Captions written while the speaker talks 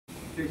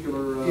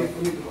particular,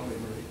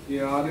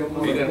 Yeah, I didn't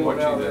want He to didn't pull want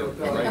it out you every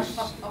to time. erase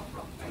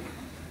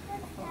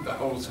the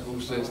whole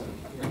school system.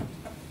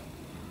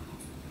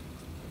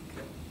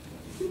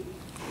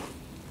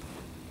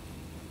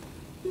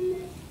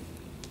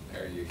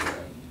 There you go.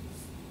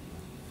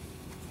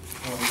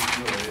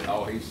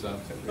 Oh, he's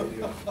something.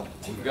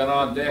 We've got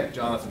on deck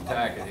Jonathan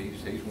Tackett.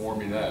 He's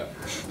warming up.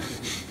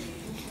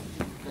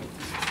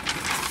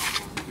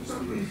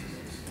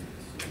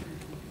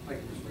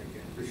 Thank you, Mr.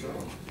 McCann. Appreciate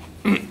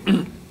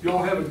it.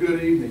 Y'all have a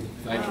good evening.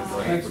 Thank you,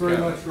 Frank. Thanks for very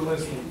coming. much for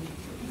listening.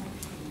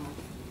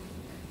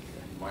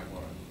 You might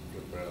want to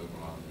put the other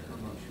one I'm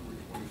on not sure which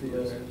one.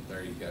 there.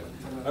 There you go.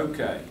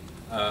 Okay.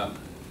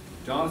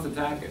 Jonathan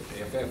Tackett,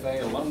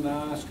 FFA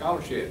Alumni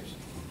Scholarships.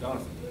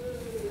 Jonathan.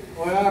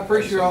 Well, I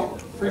appreciate all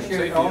Haven't seen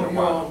you in a of y'all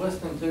while.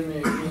 listening to me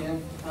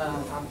again.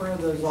 I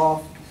printed those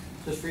off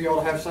just for y'all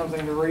to have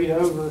something to read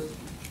over.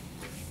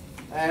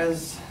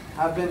 As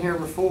I've been here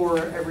before,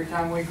 every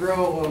time we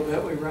grow a little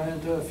bit, we run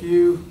into a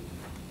few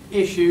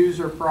issues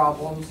or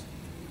problems,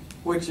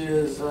 which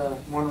is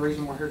one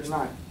reason we're here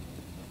tonight.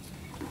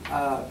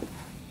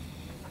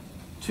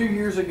 2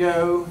 years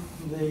ago,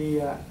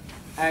 the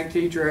ag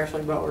teacher,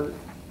 Ashley Butler,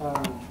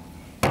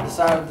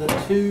 decided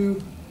that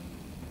 2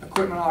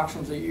 equipment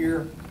auctions a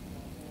year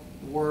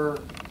were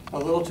a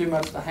little too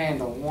much to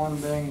handle. One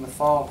being the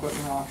fall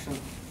equipment auction,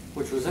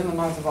 which was in the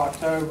month of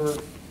October,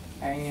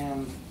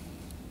 and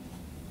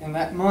in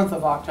that month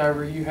of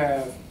October you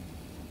have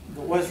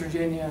the West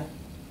Virginia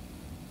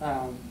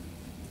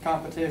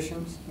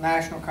competitions,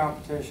 national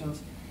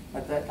competitions,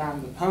 at that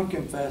time the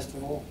Pumpkin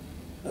Festival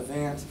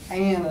events,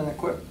 and an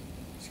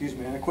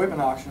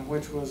equipment auction,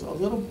 which was a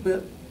little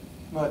bit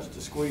much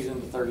to squeeze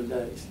into 30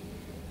 days.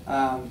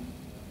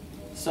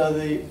 So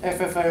the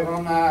FFA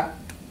alumni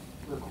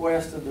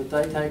requested that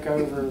they take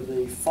over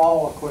the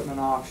fall equipment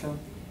auction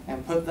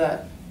and put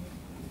the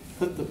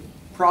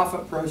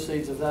profit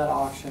proceeds of that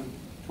auction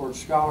towards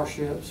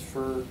scholarships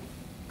for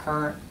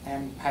current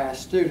and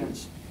past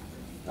students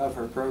of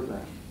her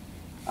program,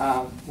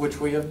 which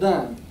we have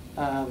done.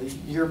 The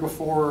year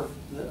before,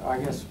 I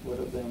guess would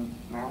have been,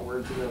 now we're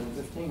in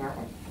 2015, aren't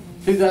we?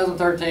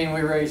 2013,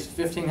 we raised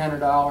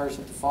 $1,500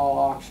 at the fall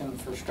auction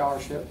for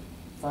scholarship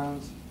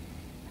funds.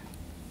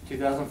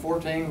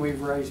 2014,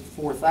 we've raised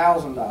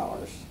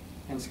 $4,000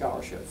 in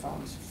scholarship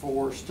funds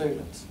for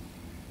students.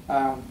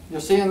 You'll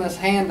see in this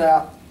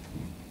handout,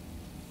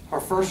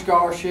 our first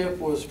scholarship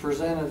was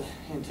presented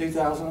in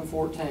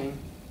 2014.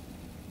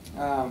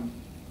 And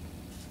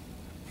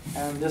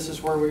this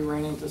is where we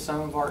ran into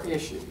some of our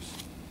issues.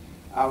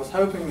 I was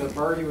hoping that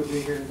Birdie would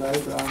be here today,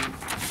 but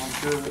I'm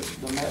sure that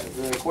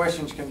the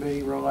questions can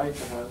be relayed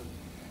to her.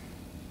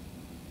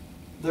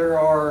 There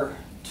are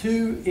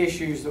 2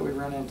 issues that we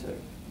run into.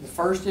 The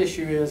first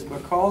issue is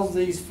because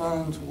these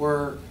funds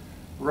were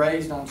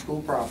raised on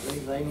school property,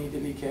 they need to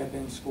be kept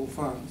in school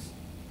funds.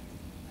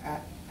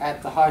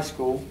 At the high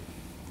school,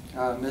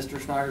 Mr.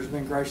 Snyder's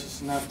been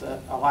gracious enough to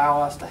allow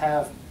us to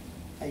have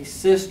a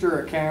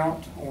sister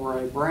account or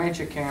a branch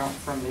account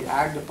from the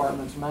Ag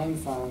Department's main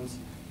funds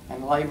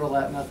and label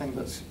that nothing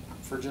but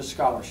for just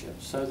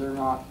scholarships. So they're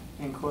not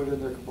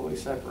included, they're completely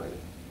separated.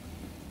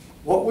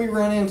 What we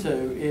run into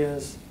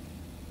is,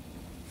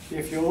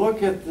 if you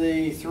look at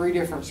the 3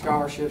 different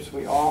scholarships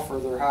we offer,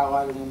 they're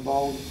highlighted in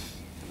bold.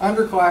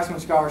 Underclassmen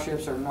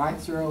scholarships are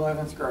 9th through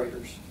 11th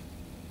graders.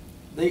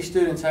 These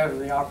students have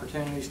the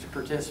opportunities to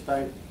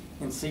participate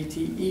in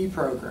CTE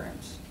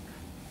programs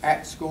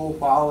at school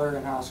while they're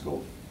in high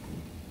school.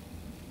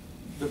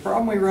 The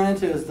problem we run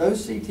into is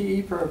those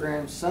CTE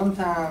programs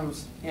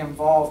sometimes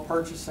involve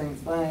purchasing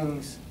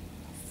things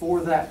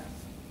for that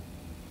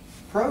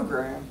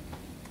program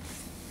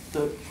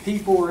to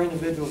people or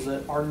individuals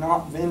that are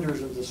not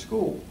vendors of the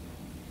school.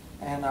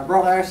 And I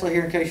brought Ashley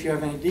here in case you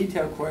have any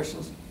detailed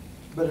questions,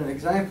 but an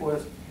example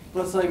is,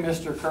 let's say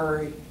Mr.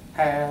 Curry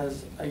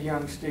has a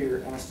young steer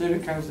and a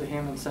student comes to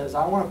him and says,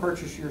 I want to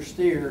purchase your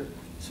steer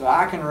so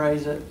I can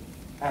raise it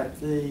at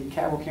the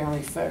Cabell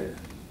County Fair.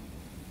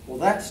 Well,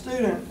 that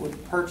student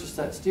would purchase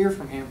that steer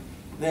from him,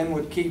 then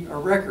would keep a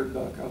record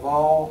book of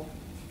all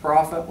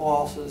profit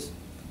losses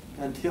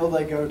until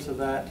they go to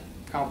that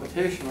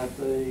competition at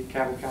the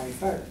Cabell County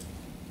Fair.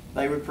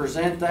 They would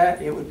present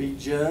that, it would be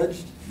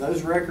judged,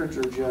 those records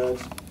are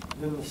judged,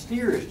 then the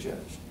steer is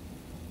judged.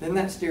 Then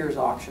that steer is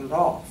auctioned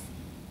off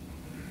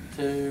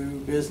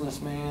to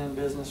businessmen,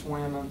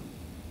 businesswomen.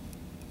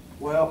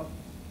 Well,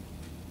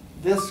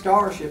 this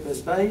scholarship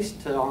is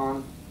based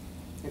on,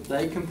 if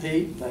they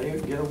compete, they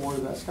get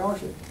awarded that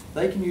scholarship.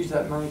 They can use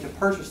that money to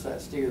purchase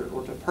that steer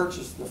or to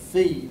purchase the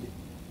feed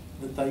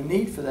that they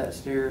need for that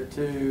steer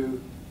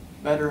to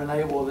better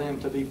enable them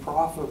to be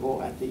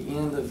profitable at the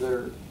end of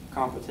their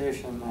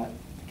competition at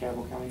the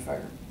Cabell County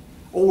Fair.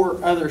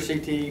 Or other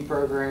CTE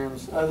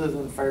programs other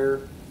than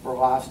fair or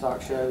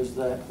livestock shows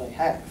that they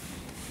have.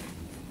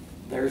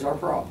 There's our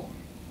problem.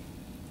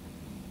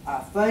 I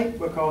think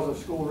because of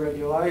school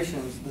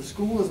regulations, the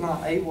school is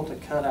not able to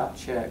cut out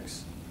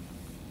checks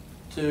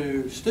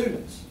to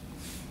students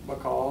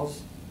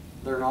because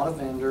they're not a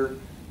vendor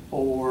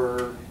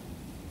or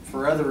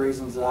for other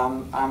reasons that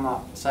I'm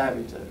not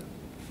savvy to.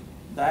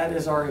 That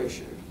is our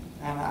issue.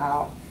 And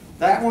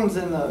that one's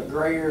in the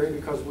gray area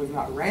because we've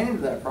not ran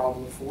into that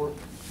problem before,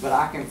 but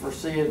I can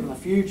foresee it in the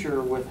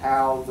future with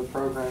how the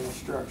program is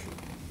structured.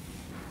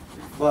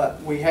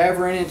 But we have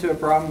run into a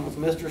problem with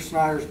Mr.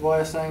 Snyder's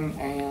blessing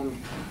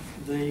and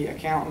the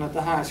accountant at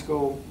the high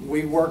school.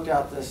 We worked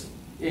out this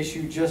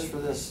issue just for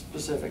this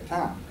specific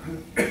time.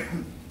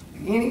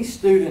 Any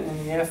student in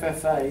the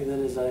FFA that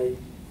is a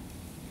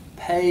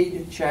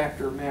paid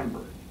chapter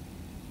member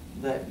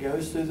that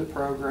goes through the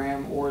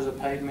program or is a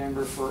paid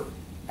member for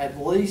at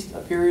least a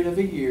period of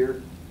a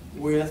year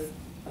with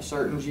a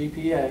certain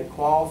GPA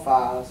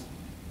qualifies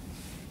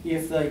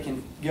if they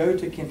can go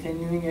to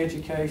continuing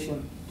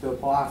education to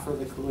apply for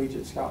the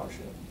collegiate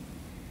scholarship.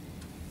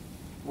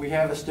 We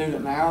have a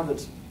student now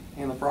that's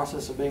in the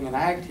process of being an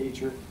ag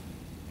teacher,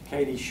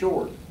 Katie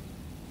Short,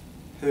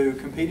 who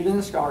competed in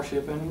the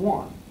scholarship and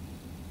won.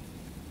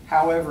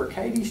 However,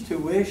 Katie's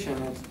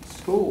tuition at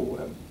school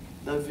at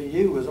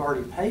WVU was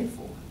already paid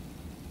for.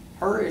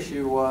 Her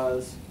issue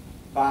was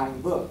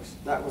buying books.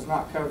 That was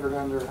not covered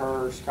under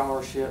her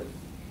scholarship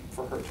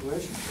for her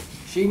tuition.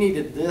 She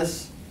needed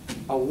this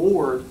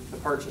award to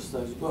purchase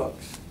those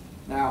books.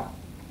 Now,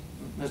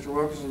 Mr.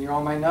 Wilkerson, you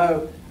all may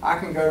know, I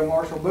can go to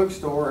Marshall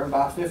Bookstore and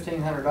buy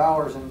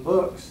 $1,500 in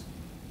books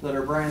that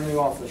are brand new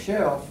off the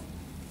shelf,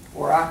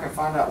 or I can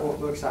find out what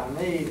books I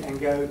need and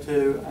go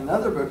to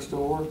another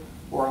bookstore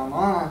or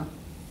online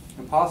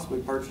and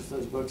possibly purchase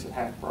those books at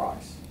half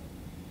price.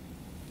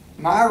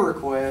 My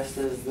request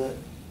is that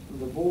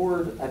the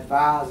board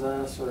advise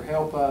us or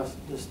help us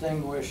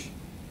distinguish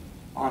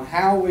on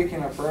how we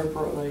can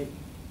appropriately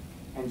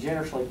and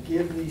generously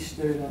give these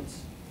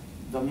students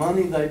the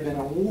money they've been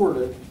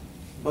awarded,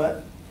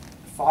 but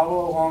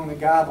follow along the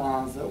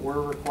guidelines that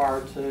we're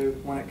required to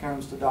when it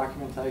comes to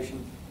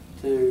documentation,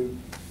 to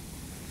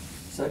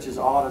such as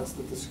audits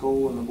that the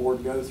school and the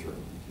board go through.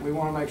 We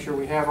want to make sure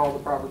we have all the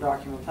proper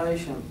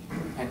documentation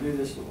and do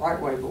this the right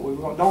way, but we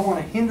don't want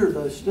to hinder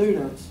those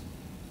students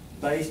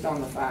based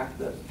on the fact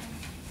that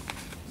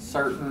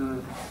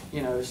certain,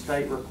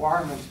 state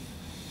requirements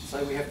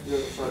say we have to do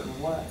it a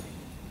certain way.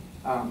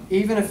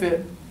 Even if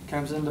it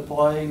comes into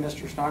play,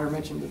 Mr. Snyder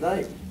mentioned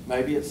today,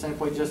 maybe it's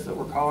simply just that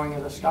we're calling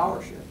it a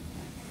scholarship.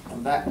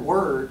 And that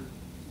word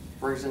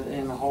brings it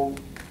in a whole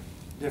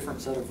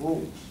different set of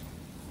rules.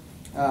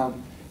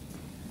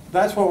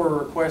 That's what we're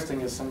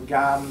requesting, is some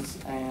guidance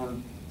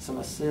and some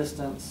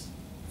assistance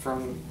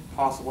from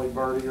possibly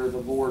Bertie or the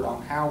board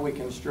on how we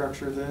can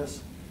structure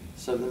this,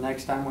 so the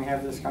next time we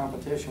have this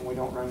competition, we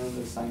don't run into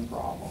the same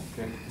problem.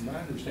 Okay, my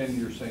understanding,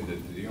 you're saying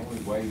that the only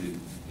way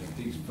that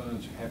these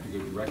funds have to go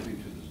directly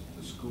to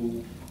the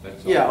school,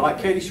 that's all? Yeah, like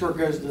Katie Short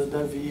goes to the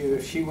WVU.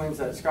 If she wins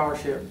that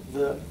scholarship,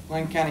 the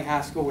Lincoln County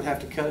High School would have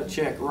to cut a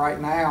check right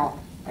now,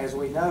 as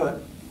we know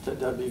it, to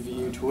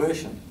WVU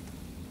tuition.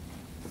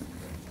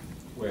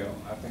 Well,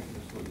 I think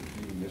let's look at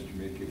you, Mr.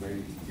 Mickey,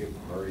 maybe give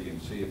Murray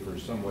and see if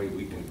there's some way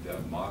we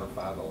could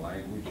modify the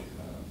language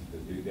to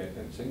do that.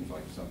 That seems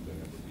like something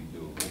that would be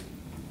doable.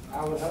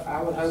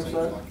 I would hope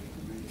so.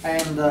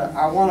 And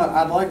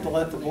I'd like to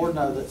let the board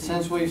know that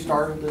since we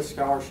started this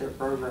scholarship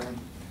program,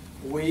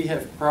 we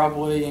have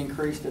probably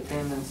increased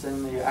attendance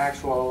in the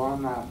actual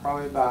alumni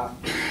probably by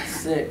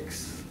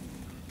 6,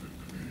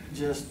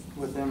 just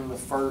within the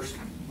first,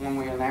 when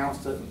we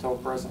announced it until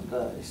present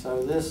day.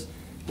 So this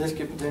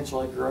could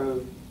potentially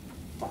grow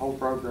the whole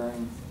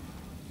program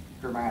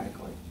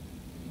dramatically.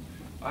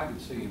 I could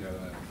see,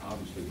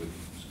 obviously with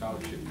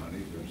scholarship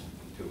money, there's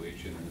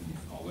tuition and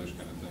all those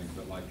kind of things,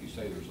 but like you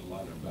say, there's a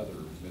lot of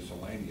other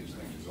miscellaneous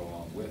things that go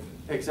along with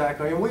it.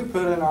 Exactly, and we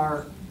put in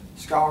our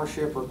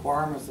scholarship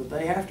requirements that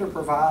they have to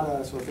provide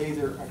us with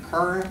either a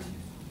current,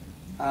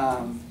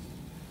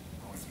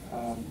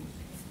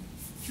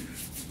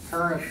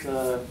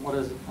 what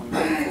is it?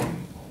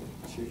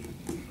 Shoot.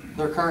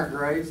 Their current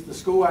grades. The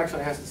school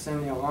actually has to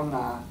send the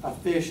alumni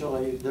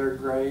officially their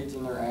grades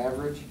and their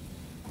average,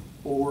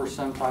 or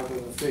some type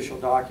of official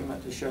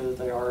document to show that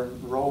they are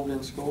enrolled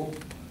in school.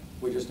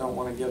 We just don't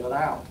want to give it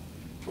out.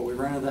 But we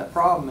run into that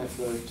problem if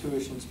the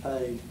tuition's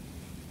paid.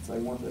 If they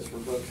want this for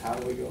books, how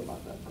do we go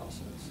about that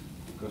process?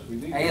 Because we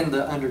need and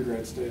the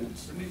undergrad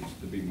students. There needs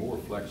to be more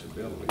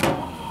flexibility,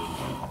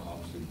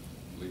 obviously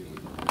legally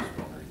and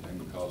everything,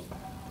 because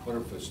what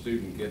if a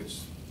student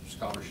gets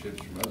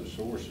scholarships from other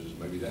sources,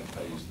 maybe that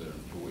pays their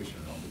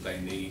tuition, but they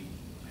need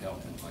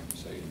help, like you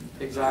say.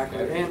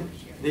 Exactly, and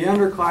the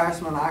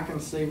underclassmen, I can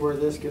see where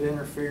this could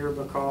interfere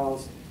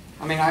because,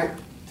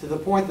 to the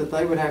point that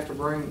they would have to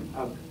bring,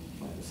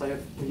 say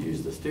if we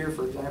use the steer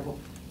for example,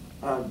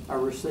 a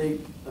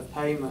receipt of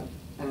payment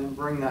and then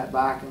bring that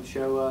back and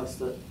show us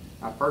that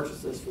I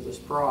purchased this for this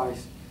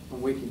price,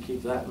 and we can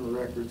keep that in the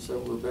record so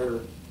we're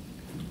better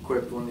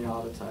equipped when the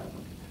audits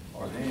happen.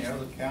 Are there any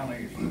other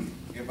counties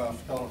that give out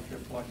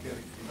scholarships like this,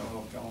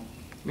 John?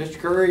 Mr.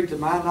 Curry, to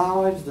my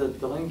knowledge, the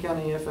Lincoln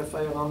County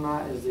FFA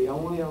alumni is the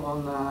only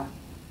alumni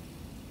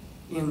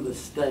in the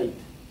state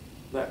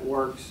that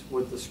works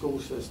with the school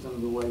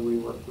system the way we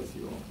work with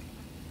you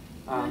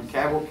all.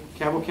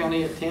 Cabell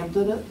County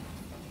attempted it,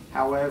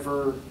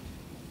 However,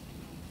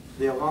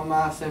 the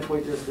alumni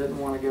simply just didn't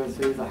want to go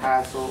through the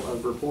hassle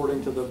of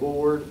reporting to the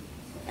board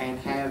and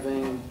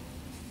having,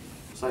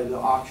 say, the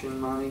auction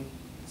money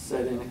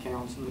set in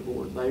accounts in the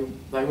board.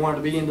 They wanted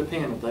to be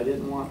independent. They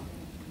didn't want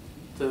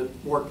to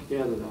work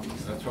together on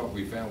this. That's what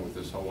we found with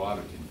this whole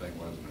auditing thing,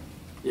 wasn't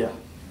it? Yeah.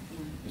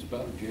 Ms.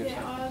 Butler, do you have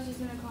Yeah, something? I was just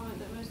gonna comment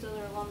that most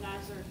other alumni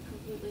are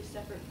completely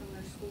separate from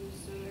their schools,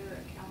 so their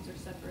accounts are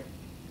separate,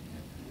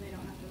 and they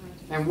don't have to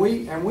run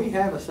to. And we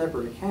have a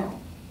separate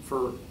account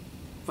for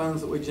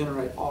funds that we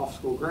generate off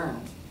school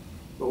grounds.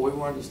 But we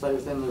wanted to stay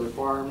within the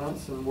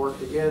requirements and work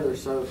together,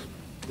 so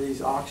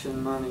these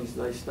auction monies,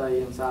 they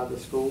stay inside the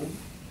school.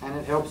 And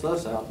it helps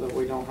us out that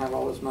we don't have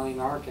all this money in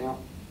our account,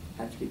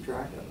 have to keep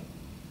track of it.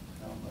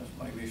 This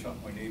may be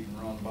something we need to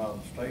run by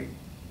the state,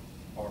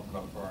 park it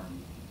up there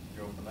and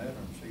go from there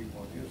and see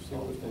what his See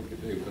what thoughts they are.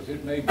 could do, because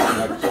it may be,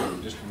 like I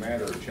said, just a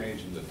matter of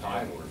changing the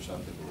title or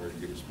something to where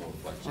it gives us more And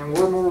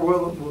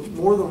flexibility. we're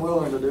more than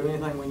willing to do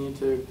anything we need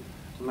to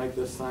make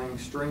this thing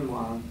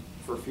streamlined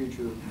for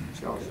future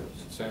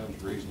scholarships. It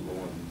sounds reasonable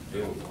and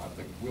doable. I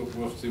think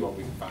we'll see what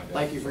we can find out.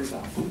 Thank you for your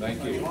time.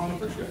 Thank you,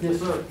 appreciate it. Yes,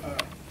 sir.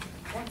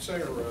 What's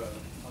our,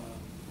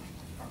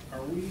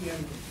 are we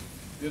in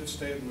good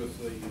stead with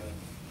the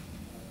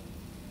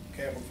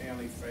Cabell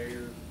County Fair?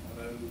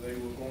 I know they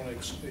were going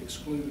to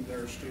exclude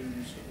their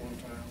students at one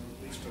time, or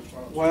at least I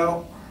thought.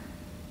 Well,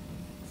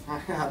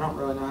 I don't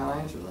really know how to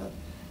answer that.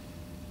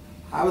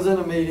 I was in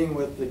a meeting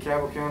with the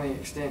Cabell County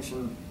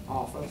Extension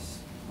Office.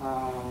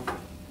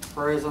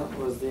 Present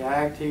was the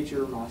ag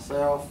teacher,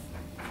 myself,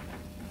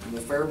 and the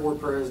Fair Board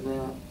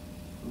president,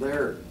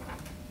 their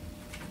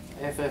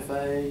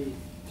FFA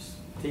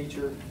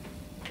teacher.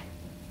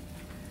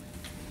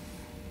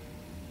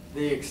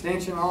 The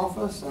Extension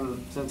Office,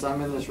 and since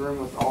I'm in this room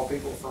with all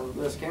people from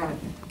this county,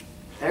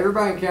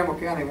 everybody in Campbell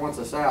County wants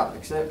us out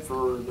except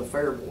for the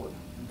Fair Board.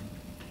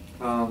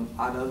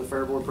 I know the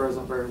Fair Board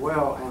president very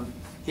well, and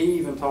he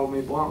even told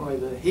me bluntly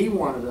that he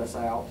wanted us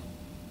out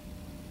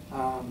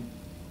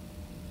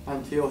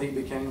until he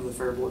became the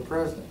Fair Board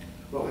president.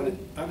 But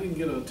I didn't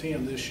get to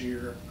attend this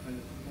year.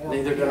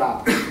 Neither did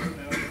I.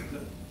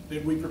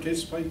 Did we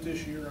participate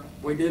this year?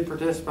 we did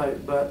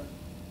participate, but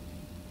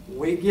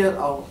we get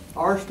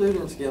our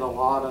students get a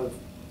lot of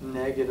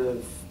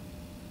negative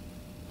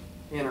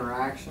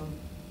interaction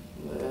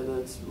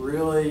that's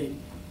really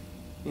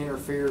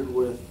interfered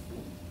with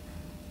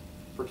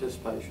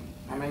participation.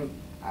 I mean,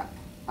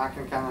 I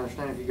can kind of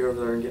understand if you go over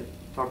there and get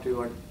talked to,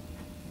 like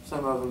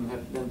some of them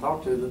have been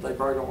talked to, that they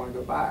probably don't want to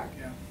go back.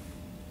 Yeah.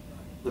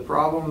 The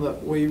problem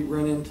that we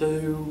run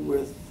into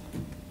with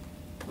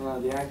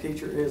the ag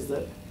teacher is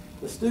that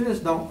the students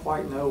don't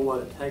quite know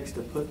what it takes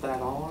to put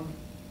that on.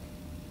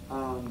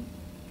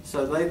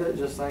 So they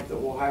just think that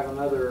we'll have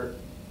another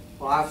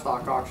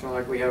livestock auction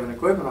like we have an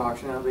equipment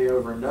auction, it'll be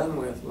over and done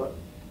with, but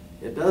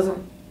it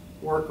doesn't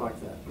work like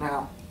that.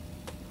 Now,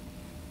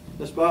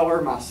 Ms.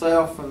 Butler,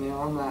 myself, and the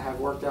alumni have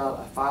worked out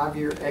a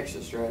 5-year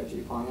exit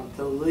strategy plan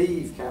to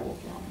leave Cabell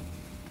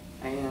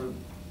County. And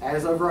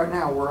as of right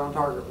now, we're on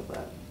target with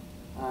that.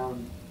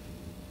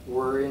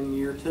 We're in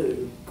year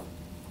 2,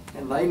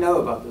 and they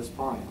know about this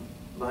plan.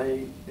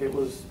 It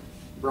was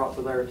brought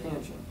to their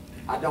attention.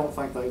 I don't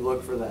think they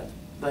look for that.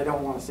 They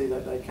don't want to see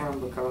that day come,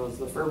 because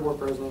the Fair Board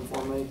president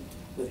informed me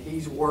that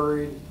he's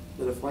worried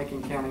that if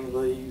Lincoln County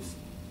leaves,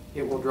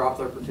 it will drop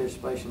their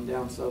participation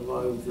down so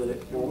low that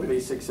it won't be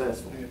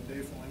successful. It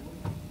definitely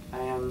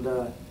would.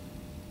 And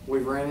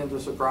we've ran into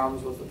some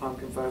problems with the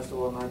Pumpkin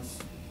Festival, and that's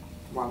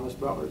why Ms.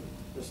 Butler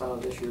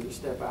decided this year to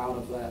step out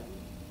of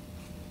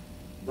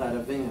that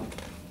event.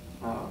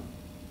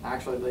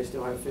 Actually, they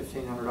still have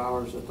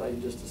 $1,500 that they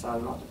just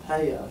decided not to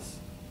pay us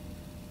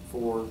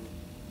for.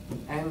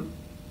 And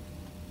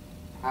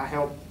I've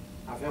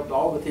helped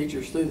all the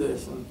teachers through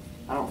this, and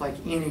I don't think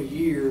any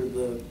year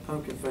the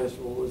Pumpkin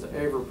Festival was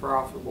ever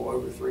profitable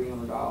over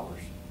 $300.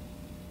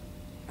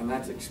 And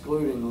that's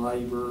excluding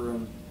labor,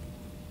 and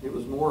it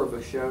was more of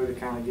a show to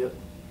kind of get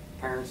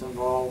parents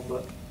involved,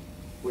 but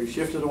we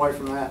shifted away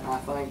from that. And I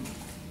think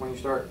when you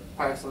start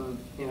passing,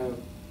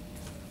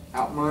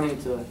 out money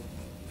to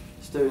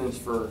students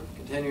for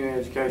continuing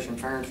education,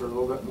 parents are a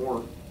little bit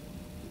more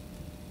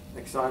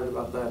excited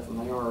about that than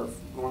they are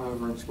going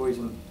over and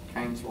squeezing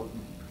cane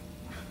sorting.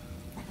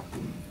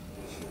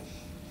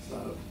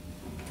 So,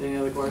 any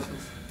other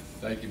questions?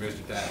 Thank you,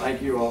 Mr. Tapp.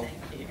 Thank you all.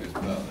 Ms.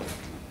 Butler.